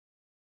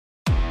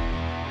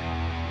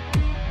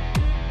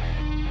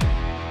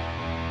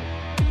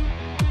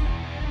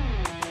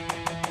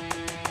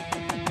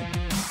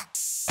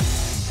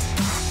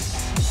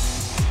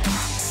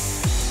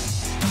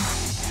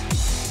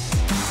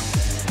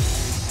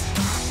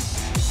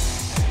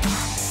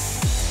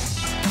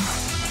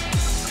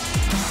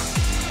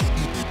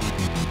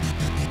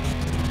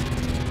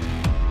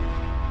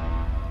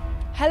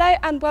Hello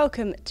and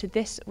welcome to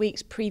this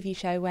week's preview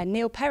show where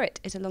Neil Perrett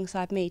is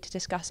alongside me to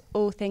discuss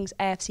all things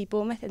AFC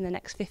Bournemouth in the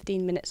next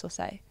 15 minutes or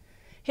so.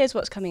 Here's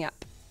what's coming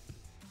up.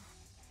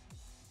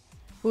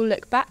 We'll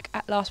look back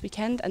at last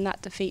weekend and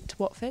that defeat to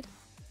Watford.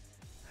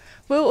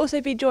 We'll also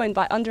be joined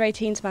by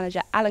under-18s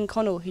manager Alan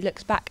Connell, who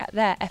looks back at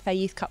their FA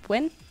Youth Cup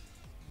win.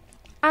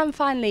 And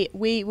finally,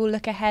 we will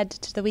look ahead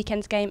to the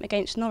weekend's game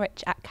against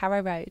Norwich at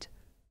Carrow Road.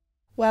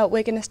 Well,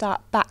 we're going to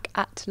start back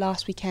at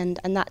last weekend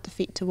and that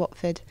defeat to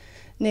Watford.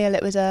 Neil,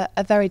 it was a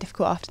very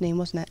difficult afternoon,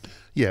 wasn't it?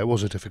 Yeah, it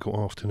was a difficult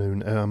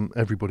afternoon.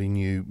 Everybody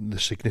knew the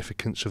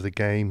significance of the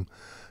game.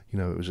 You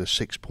know, it was a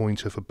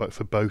 6-pointer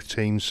for both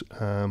teams,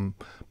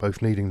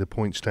 both needing the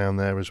points down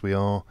there as we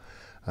are.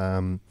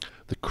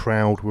 The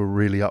crowd were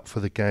really up for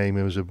the game.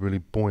 It was a really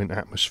buoyant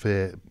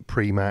atmosphere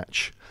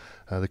pre-match.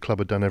 The club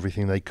had done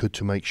everything they could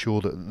to make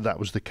sure that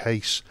was the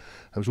case.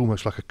 It was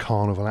almost like a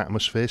carnival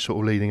atmosphere, sort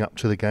of leading up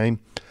to the game.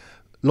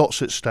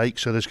 Lots at stake,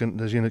 so there's going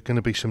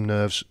to be some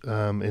nerves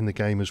in the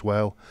game as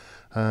well.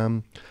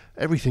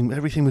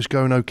 Everything was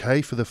going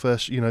okay for the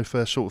first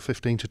sort of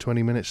 15 to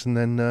 20 minutes, and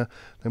then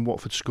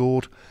Watford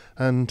scored,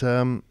 and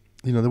there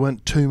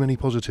weren't too many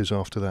positives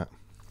after that.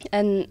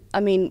 And I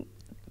mean,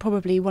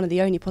 probably one of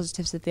the only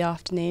positives of the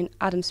afternoon,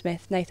 Adam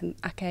Smith, Nathan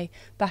Ake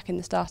back in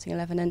the starting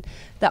 11, and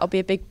that'll be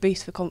a big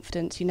boost for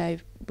confidence,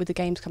 with the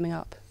games coming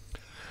up.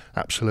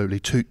 Absolutely,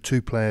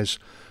 two players.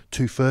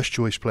 Two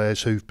first-choice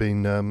players who've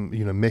been,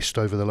 missed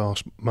over the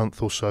last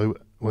month or so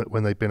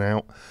when they've been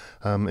out.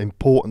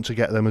 Important to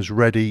get them as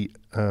ready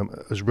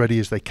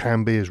as they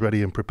can be, as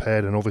ready and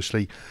prepared. And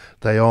obviously,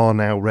 they are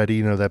now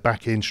ready.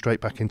 They're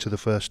straight back into the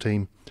first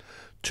team.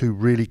 Two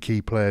really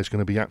key players going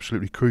to be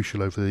absolutely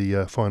crucial over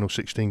the final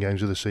 16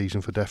 games of the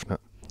season for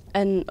definite.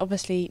 And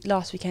obviously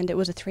last weekend it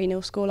was a 3-0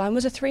 scoreline.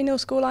 Was a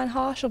 3-0 scoreline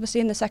harsh? Obviously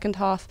in the second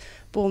half,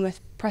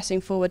 Bournemouth pressing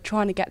forward,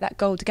 trying to get that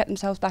goal to get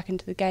themselves back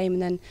into the game,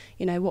 and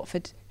then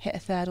Watford hit a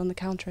third on the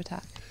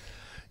counter-attack.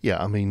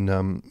 Yeah, I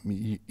mean,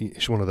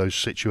 it's one of those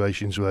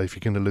situations where if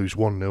you're going to lose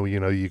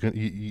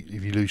 1-0,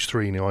 if you lose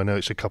 3-0, I know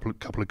it's a couple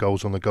of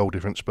goals on the goal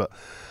difference, but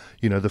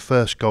the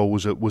first goal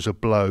was a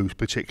blow,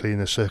 particularly in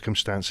the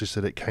circumstances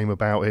that it came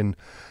about in.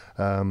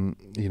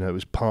 It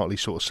was partly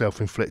sort of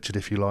self-inflicted,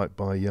 if you like,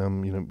 by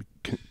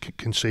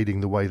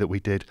conceding the way that we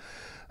did.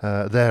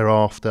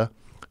 Thereafter,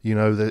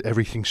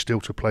 everything's still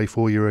to play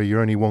for. You're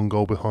only one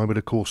goal behind, but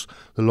of course,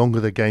 the longer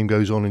the game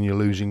goes on and you're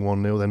losing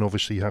 1-0, then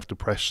obviously you have to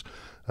press,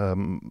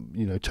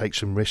 take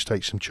some risks,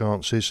 take some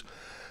chances.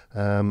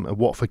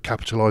 Watford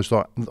capitalised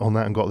on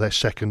that and got their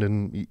second,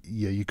 and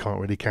you can't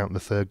really count the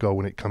third goal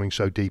when it coming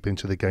so deep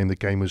into the game. The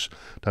game was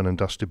done and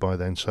dusted by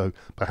then, so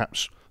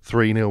perhaps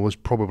 3-0 was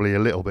probably a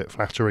little bit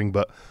flattering,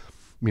 but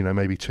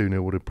maybe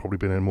 2-0 would have probably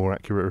been a more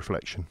accurate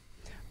reflection.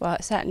 Well,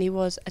 it certainly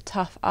was a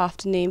tough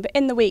afternoon, but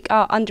in the week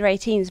our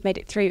under-18s made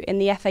it through in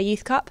the FA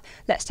Youth Cup.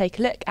 Let's take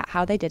a look at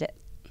how they did it.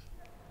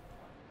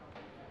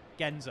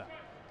 Genza,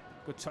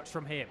 good touch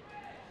from him,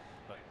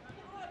 but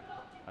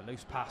a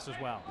loose pass as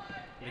well.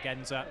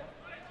 Genza,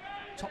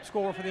 top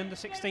scorer for the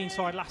under-16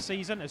 side last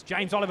season, as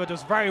James Oliver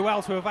does very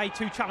well to evade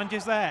two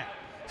challenges there.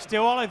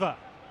 Still Oliver,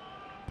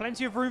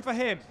 plenty of room for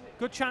him.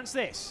 Good chance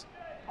this.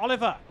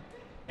 Oliver,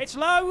 it's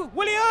low.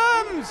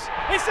 Williams,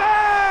 it's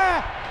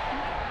there.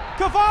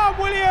 Kavan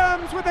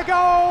Williams with the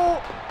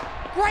goal.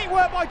 Great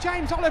work by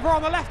James Oliver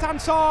on the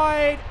left-hand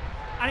side,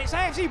 and it's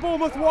AFC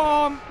Bournemouth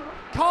 1,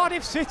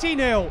 Cardiff City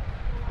 0.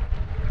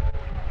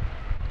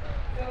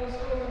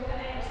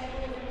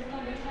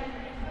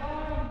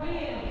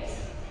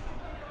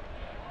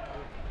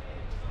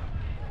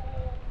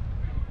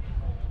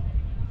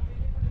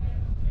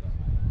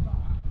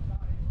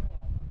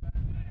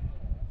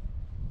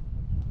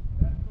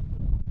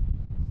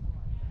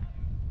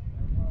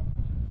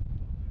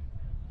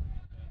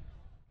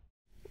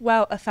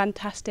 Well, a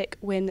fantastic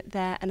win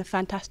there and a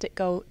fantastic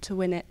goal to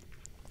win it.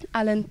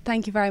 Alan,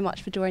 thank you very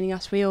much for joining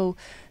us. We all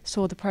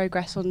saw the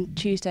progress on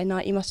Tuesday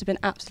night. You must have been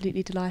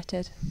absolutely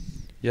delighted.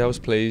 Yeah, I was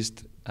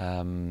pleased.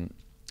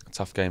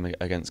 Tough game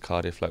against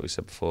Cardiff, like we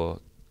said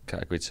before.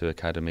 Category 2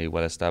 academy,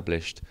 well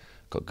established,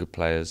 got good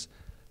players.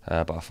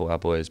 But I thought our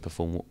boys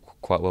performed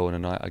quite well in the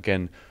night.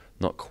 Again,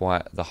 not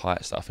quite the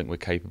heights that I think we're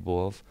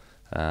capable of,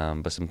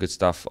 but some good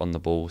stuff on the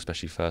ball,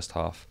 especially first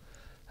half.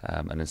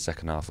 And then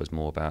second half was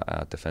more about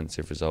our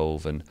defensive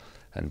resolve and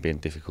being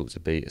difficult to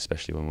beat,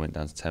 especially when we went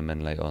down to 10 men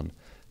late on.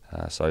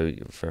 So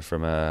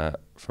from an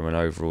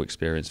overall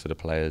experience for the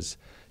players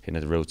in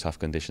the real tough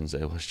conditions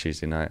that it was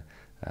Tuesday night,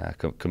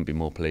 couldn't be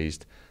more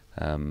pleased.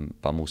 But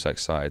I'm also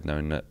excited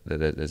knowing that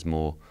there's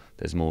more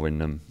in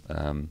them,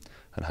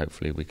 and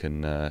hopefully we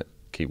can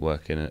keep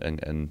working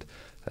and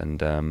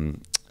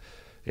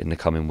in the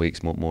coming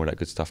weeks more of that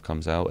good stuff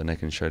comes out and they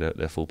can show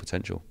their full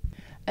potential.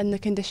 And the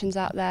conditions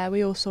out there,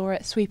 we all saw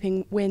it,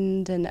 sweeping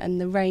wind and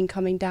the rain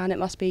coming down. It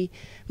must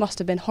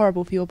have been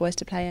horrible for your boys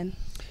to play in.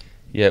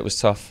 Yeah, it was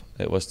tough.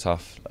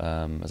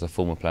 As a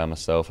former player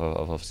myself,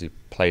 I've obviously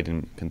played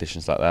in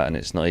conditions like that, and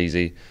it's not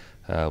easy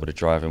with the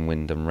driving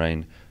wind and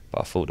rain.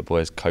 But I thought the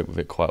boys coped with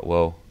it quite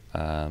well.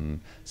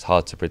 It's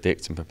hard to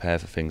predict and prepare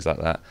for things like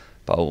that,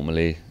 but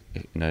ultimately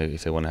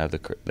if they want to have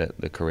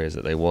the careers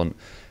that they want,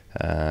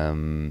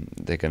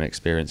 they're going to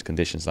experience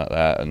conditions like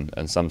that,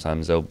 and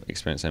sometimes they'll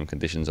experience them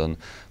conditions on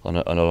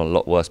a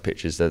lot worse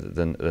pitches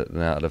than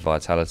out of the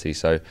Vitality.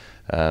 So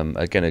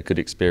again, a good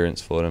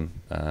experience for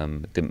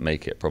them. Didn't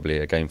make it probably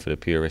a game for the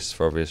purists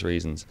for obvious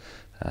reasons,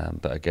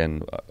 but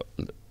again,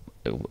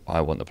 I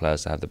want the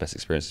players to have the best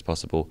experiences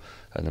possible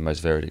and the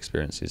most varied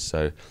experiences.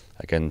 So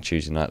again,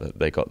 Tuesday night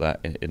they got that,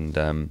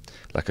 and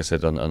like I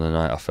said on the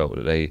night, I felt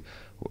that they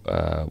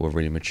were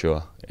really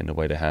mature in the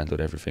way they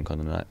handled everything on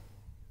the night.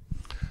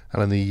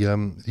 Alan,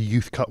 the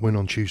Youth Cup win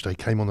on Tuesday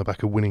came on the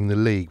back of winning the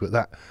league,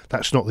 but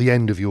that's not the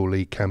end of your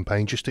league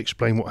campaign. Just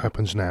explain what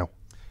happens now.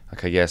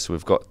 Okay, yes,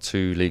 we've got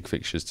 2 league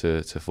fixtures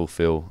to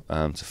fulfil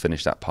to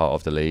finish that part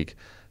of the league,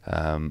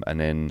 and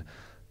then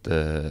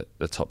the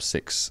top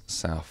 6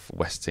 South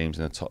West teams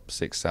and the top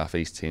 6 South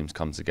East teams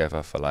come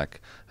together for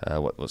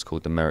what's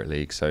called the Merit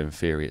League. So in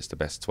theory, it's the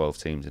best 12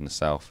 teams in the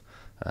South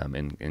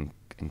in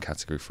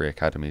Category 3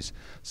 academies.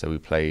 So we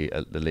play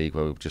the league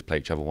where we just play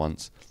each other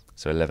once.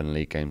 So 11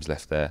 league games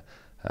left there.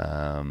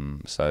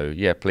 So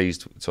yeah,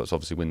 pleased to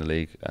obviously win the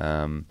league.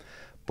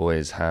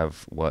 Boys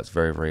have worked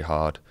very, very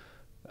hard,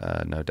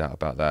 no doubt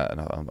about that,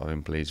 and I've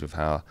been pleased with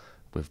how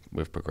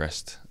we've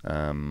progressed.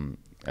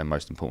 And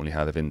most importantly,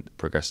 how they've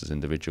progressed as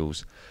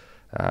individuals.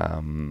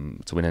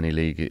 To win any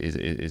league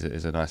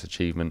is a nice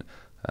achievement.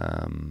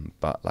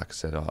 But like I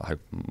said, I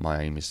hope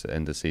my aim is to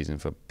end the season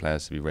for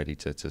players to be ready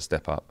to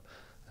step up.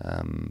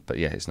 But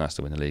yeah, it's nice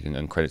to win the league,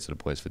 and credit to the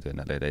boys for doing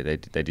that.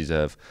 They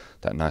deserve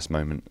that nice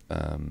moment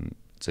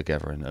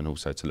together, and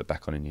also to look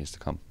back on in years to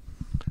come.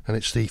 And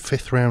it's the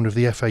 5th round of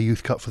the FA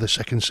Youth Cup for the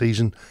 2nd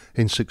season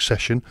in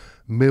succession.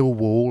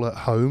 Millwall at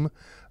home.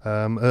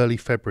 Early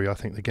February, I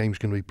think the game's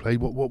going to be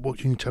played. What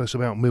can you tell us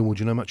about Millwall?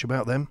 Do you know much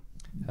about them?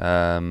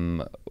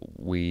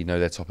 We know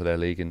they're top of their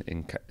league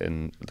in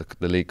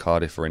the league.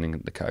 Cardiff are in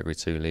the Category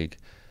 2 league,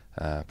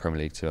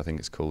 Premier League 2, I think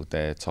it's called.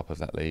 They're top of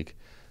that league,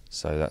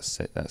 so that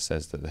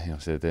says that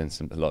they're doing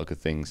a lot of good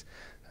things.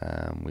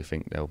 We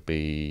think they'll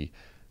be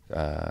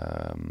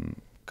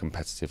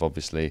competitive,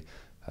 obviously.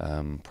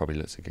 Probably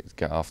look to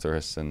get after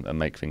us and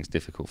make things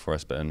difficult for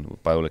us,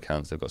 but by all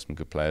accounts, they've got some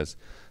good players.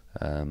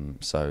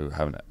 So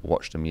haven't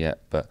watched them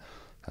yet, but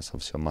that's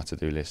obviously on my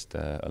to-do list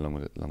along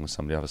with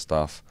some of the other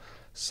staff.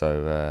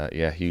 So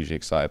yeah, hugely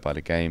excited by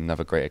the game.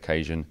 Another great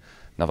occasion,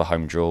 another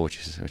home draw, which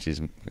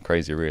is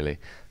crazy really.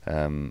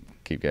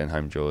 Keep getting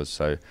home draws.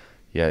 So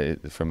yeah,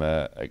 from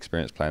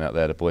experience playing out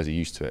there, the boys are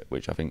used to it,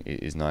 which I think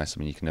is nice. I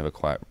mean, you can never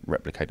quite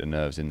replicate the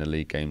nerves in the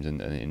league games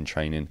and in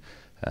training,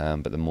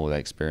 but the more they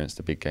experience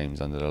the big games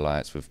under the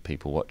lights with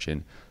people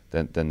watching,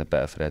 then the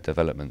better for their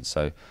development.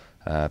 So.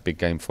 Big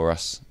game for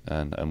us,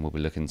 and we'll be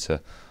looking to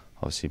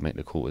obviously make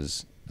the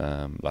quarters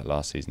like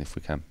last season if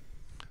we can.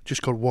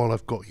 Just while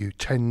I've got you,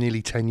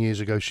 nearly 10 years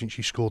ago since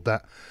you scored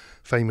that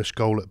famous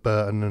goal at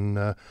Burton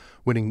and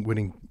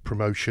winning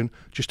promotion.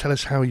 Just tell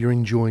us how you're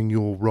enjoying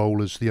your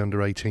role as the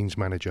under-18s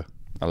manager.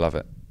 I love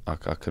it. I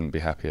couldn't be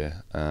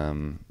happier.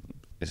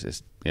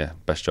 It's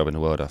best job in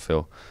the world, I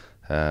feel.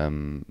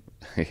 You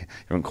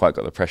haven't quite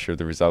got the pressure of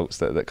the results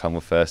that come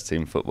with first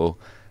team football,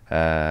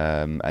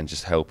 and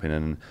just helping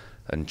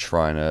and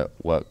trying to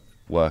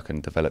work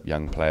and develop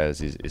young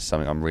players is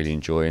something I'm really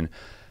enjoying.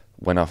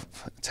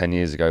 10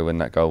 years ago when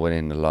that goal went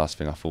in, the last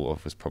thing I thought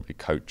of was probably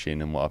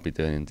coaching and what I'd be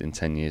doing in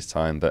 10 years'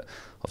 time. But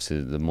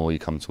obviously, the more you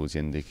come towards the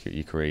end of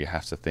your career, you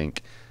have to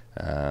think.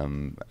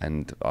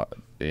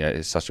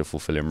 It's such a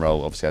fulfilling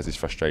role. Obviously, has its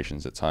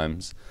frustrations at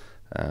times,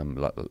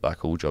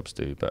 like all jobs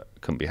do. But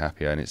couldn't be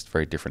happier. And it's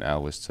very different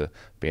hours to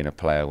being a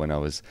player. When I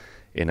was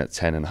in at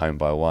 10 and home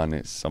by 1,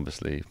 it's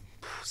obviously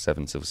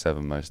 7 till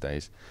 7 most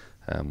days.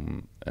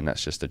 And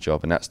that's just a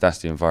job, and that's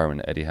the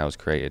environment that Eddie Howe's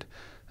created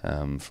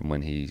from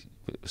when he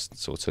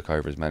sort of took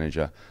over as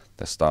manager.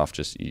 The staff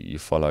just you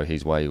follow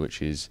his way,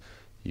 which is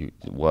you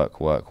work,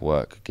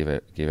 give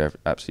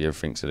absolutely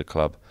everything to the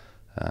club,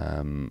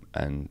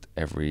 and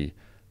every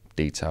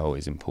detail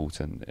is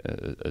important,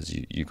 as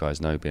you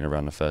guys know, being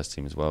around the first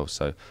team as well.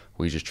 So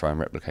we just try and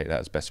replicate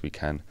that as best we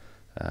can,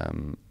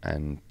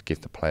 and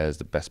give the players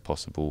the best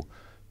possible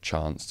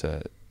chance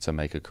to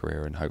make a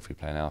career and hopefully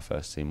play in our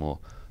first team or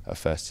a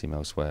first team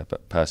elsewhere.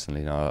 But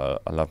personally, I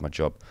love my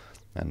job,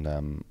 and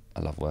I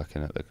love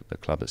working at the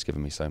club that's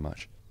given me so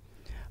much.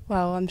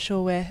 Well, I'm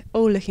sure we're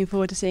all looking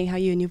forward to seeing how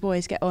you and your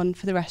boys get on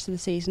for the rest of the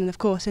season, and of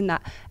course in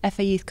that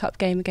FA Youth Cup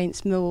game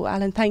against Millwall.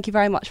 Alan, thank you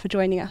very much for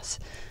joining us.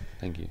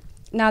 Thank you.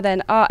 Now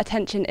then, our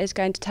attention is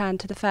going to turn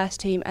to the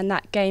first team and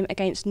that game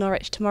against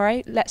Norwich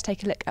tomorrow. Let's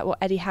take a look at what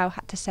Eddie Howe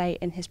had to say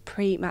in his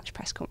pre-match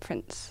press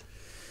conference.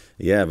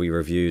 Yeah, we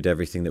reviewed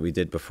everything that we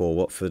did before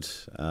Watford.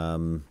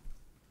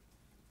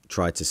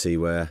 Tried to see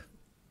where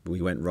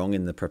we went wrong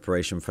in the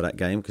preparation for that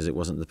game, because it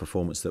wasn't the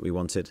performance that we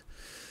wanted,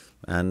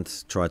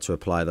 and tried to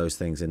apply those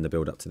things in the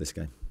build-up to this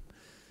game.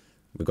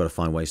 We've got to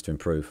find ways to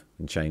improve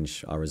and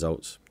change our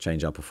results,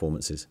 change our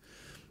performances.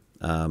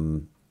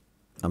 I'm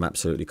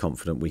absolutely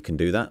confident we can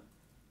do that.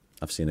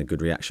 I've seen a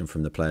good reaction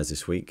from the players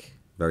this week,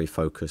 very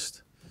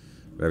focused,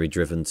 very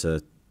driven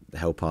to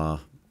help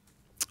our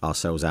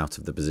ourselves out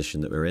of the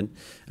position that we're in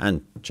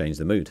and change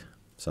the mood.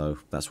 So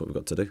that's what we've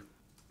got to do.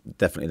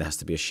 Definitely there has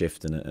to be a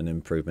shift and an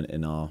improvement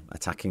in our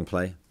attacking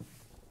play,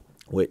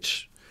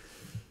 which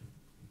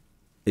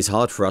is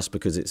hard for us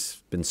because it's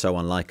been so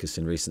unlike us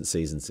in recent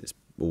seasons. It's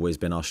always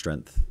been our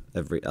strength.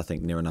 I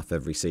think near enough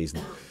every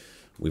season.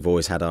 We've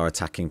always had our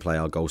attacking play,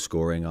 our goal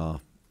scoring, our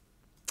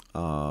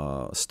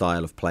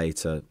style of play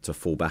to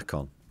fall back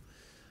on.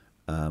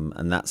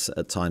 And that's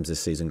at times this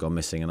season gone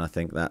missing, and I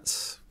think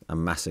that's a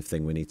massive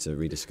thing we need to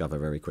rediscover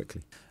very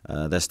quickly.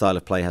 Their style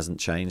of play hasn't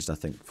changed. I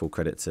think full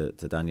credit to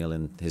Daniel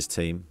and his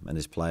team and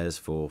his players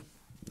for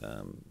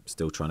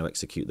still trying to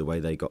execute the way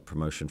they got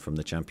promotion from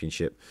the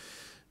Championship.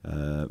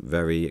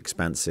 Very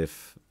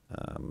expansive.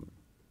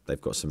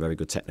 They've got some very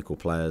good technical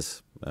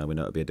players. We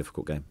know it'll be a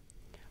difficult game.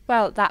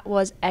 Well, that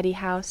was Eddie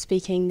Howe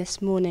speaking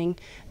this morning.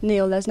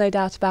 Neil, there's no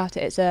doubt about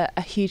it. It's a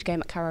huge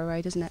game at Carrow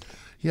Road, isn't it?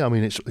 Yeah, I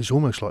mean, it's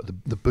almost like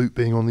the boot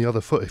being on the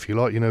other foot, if you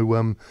like. You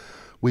know,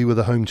 we were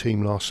the home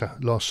team last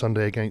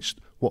Sunday against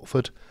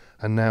Watford,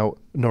 and now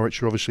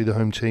Norwich are obviously the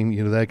home team.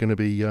 You know, they're going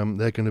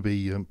to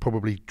be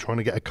probably trying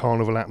to get a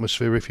carnival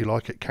atmosphere, if you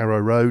like, at Carrow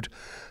Road.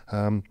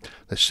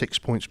 They're 6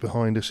 points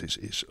behind us.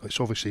 It's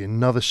obviously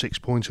another 6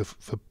 points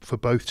for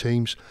both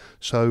teams.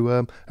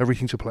 So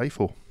everything to play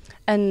for.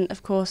 And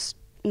of course,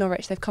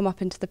 Norwich, they've come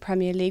up into the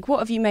Premier League. What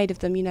have you made of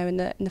them, you know, in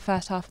the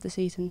first half of the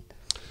season?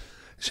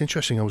 It's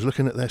interesting. I was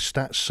looking at their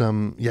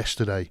stats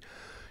yesterday.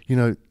 You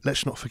know,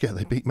 let's not forget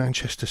they beat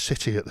Manchester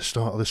City at the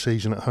start of the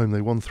season at home.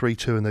 They won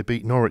 3-2, and they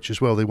beat Norwich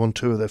as well. They won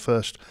 2 of their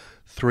first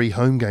 3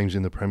 home games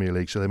in the Premier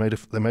League. So they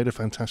made a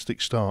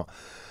fantastic start.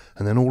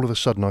 And then all of a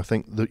sudden, I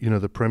think that, you know,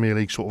 the Premier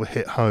League sort of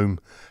hit home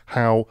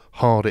how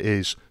hard it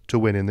is to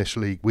win in this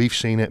league. We've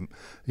seen it,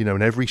 you know,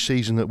 in every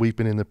season that we've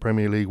been in the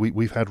Premier League.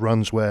 We've had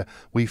runs where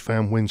we've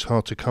found wins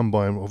hard to come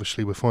by, and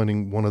obviously we're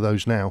finding one of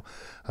those now.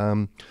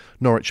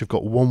 Norwich have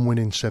got 1 win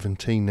in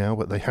 17 now,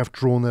 but they have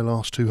drawn their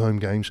last 2 home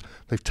games.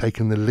 They've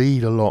taken the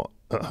lead a lot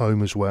at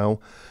home as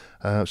well.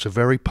 It's a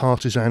very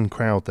partisan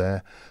crowd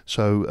there,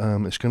 so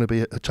it's going to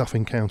be a tough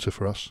encounter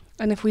for us.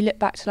 And if we look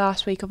back to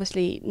last week,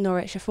 obviously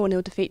Norwich, a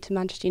 4-0 defeat to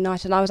Manchester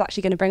United, and I was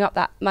actually going to bring up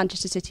that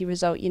Manchester City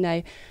result. You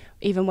know,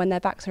 even when their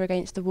backs are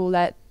against the wall,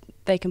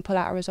 they can pull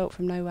out a result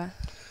from nowhere.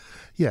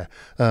 Yeah,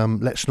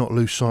 let's not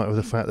lose sight of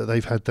the fact that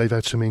they've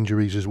had some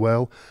injuries as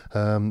well.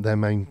 Their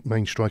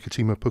main striker,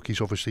 Timo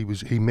Pukki's, obviously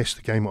he missed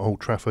the game at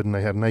Old Trafford, and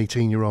they had an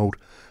 18-year-old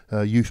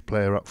youth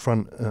player up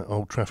front at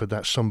Old Trafford.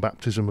 That's some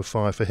baptism of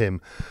fire for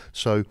him.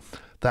 So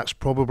that's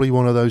probably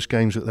one of those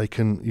games that they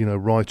can, you know,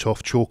 write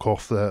off, chalk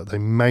off. They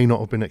may not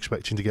have been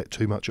expecting to get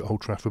too much at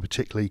Old Trafford,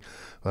 particularly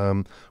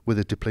with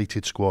a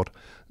depleted squad.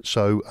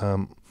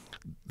 So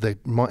they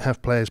might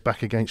have players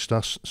back against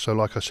us. So,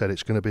 like I said,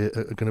 it's going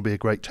to be a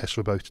great test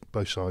for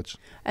both sides.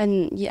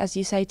 And as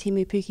you say,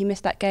 Timo Pukki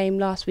missed that game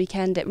last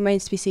weekend. It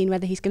remains to be seen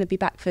whether he's going to be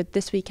back for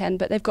this weekend.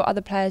 But they've got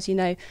other players, you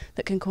know,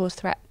 that can cause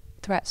threats.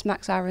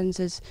 Max Aarons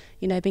has,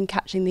 you know, been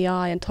catching the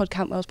eye, and Todd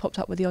Cantwell's popped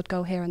up with the odd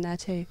goal here and there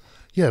too.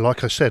 Yeah,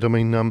 like I said, I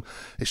mean,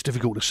 it's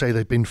difficult to say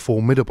they've been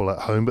formidable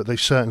at home, but they've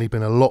certainly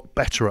been a lot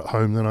better at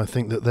home than I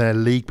think that their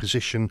league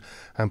position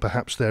and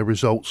perhaps their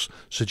results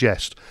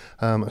suggest.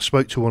 I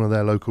spoke to one of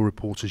their local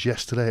reporters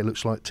yesterday. It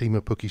looks like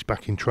Timo Pukki's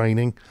back in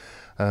training.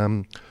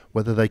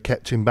 Whether they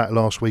kept him back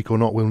last week or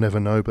not, we'll never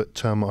know,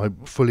 but I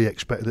fully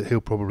expect that he'll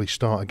probably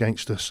start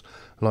against us.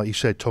 Like you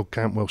said, Todd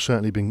Cantwell's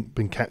certainly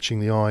been catching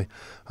the eye.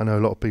 I know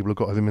a lot of people have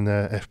got him in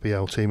their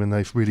FPL team, and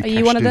they've really cashed in. Are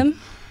you one of them?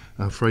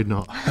 I'm afraid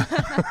not.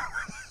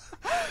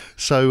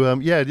 So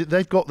yeah,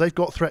 they've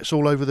got threats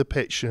all over the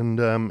pitch, and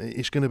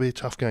it's going to be a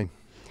tough game.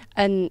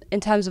 And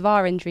in terms of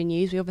our injury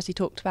news, we obviously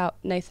talked about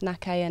Nathan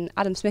Ake and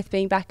Adam Smith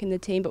being back in the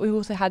team, but we've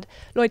also had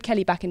Lloyd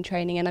Kelly back in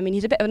training, and I mean,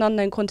 he's a bit of an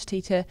unknown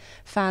quantity to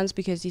fans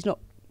because he's not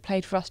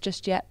played for us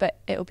just yet, but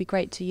it'll be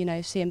great to, you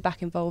know, see him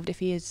back involved if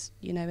he is,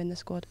 you know, in the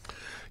squad.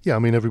 Yeah, I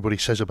mean, everybody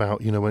says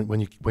about, you know,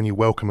 when you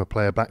welcome a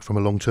player back from a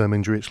long-term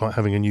injury, it's like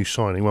having a new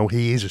signing. Well,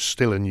 he is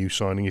still a new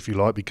signing, if you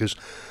like, because,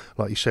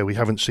 like you said, we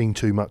haven't seen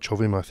too much of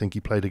him. I think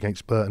he played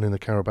against Burton in the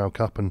Carabao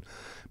Cup and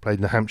played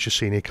in the Hampshire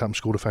Senior Cup and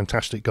scored a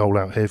fantastic goal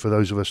out here for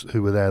those of us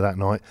who were there that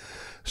night.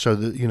 So,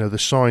 you know, the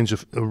signs are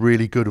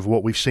really good of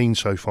what we've seen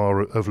so far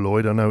of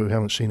Lloyd. I know we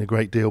haven't seen a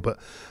great deal, but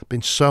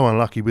been so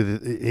unlucky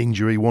with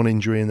injury, one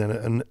injury and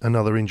then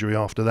another injury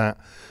after that.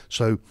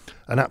 So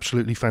an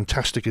absolutely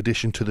fantastic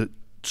addition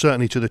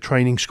certainly to the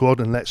training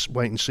squad, and let's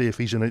wait and see if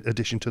he's an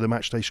addition to the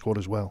matchday squad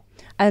as well.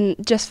 And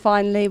just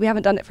finally, we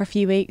haven't done it for a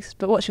few weeks,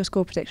 but what's your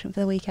score prediction for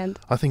the weekend?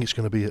 I think it's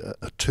going to be a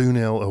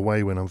 2-0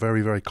 away win. I'm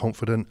very, very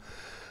confident.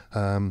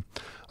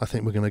 I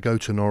think we're going to go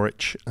to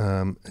Norwich.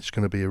 It's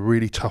going to be a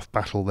really tough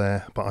battle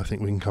there, but I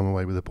think we can come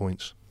away with the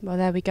points. Well,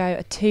 there we go,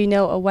 a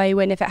 2-0 away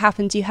win. If it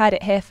happens, you heard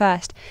it here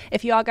first.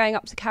 If you are going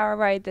up to Carrow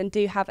Road, then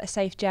do have a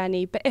safe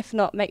journey. But if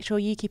not, make sure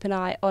you keep an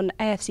eye on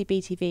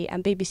AFCBTV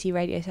and BBC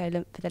Radio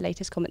Solent for the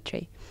latest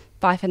commentary.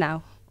 Bye for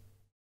now.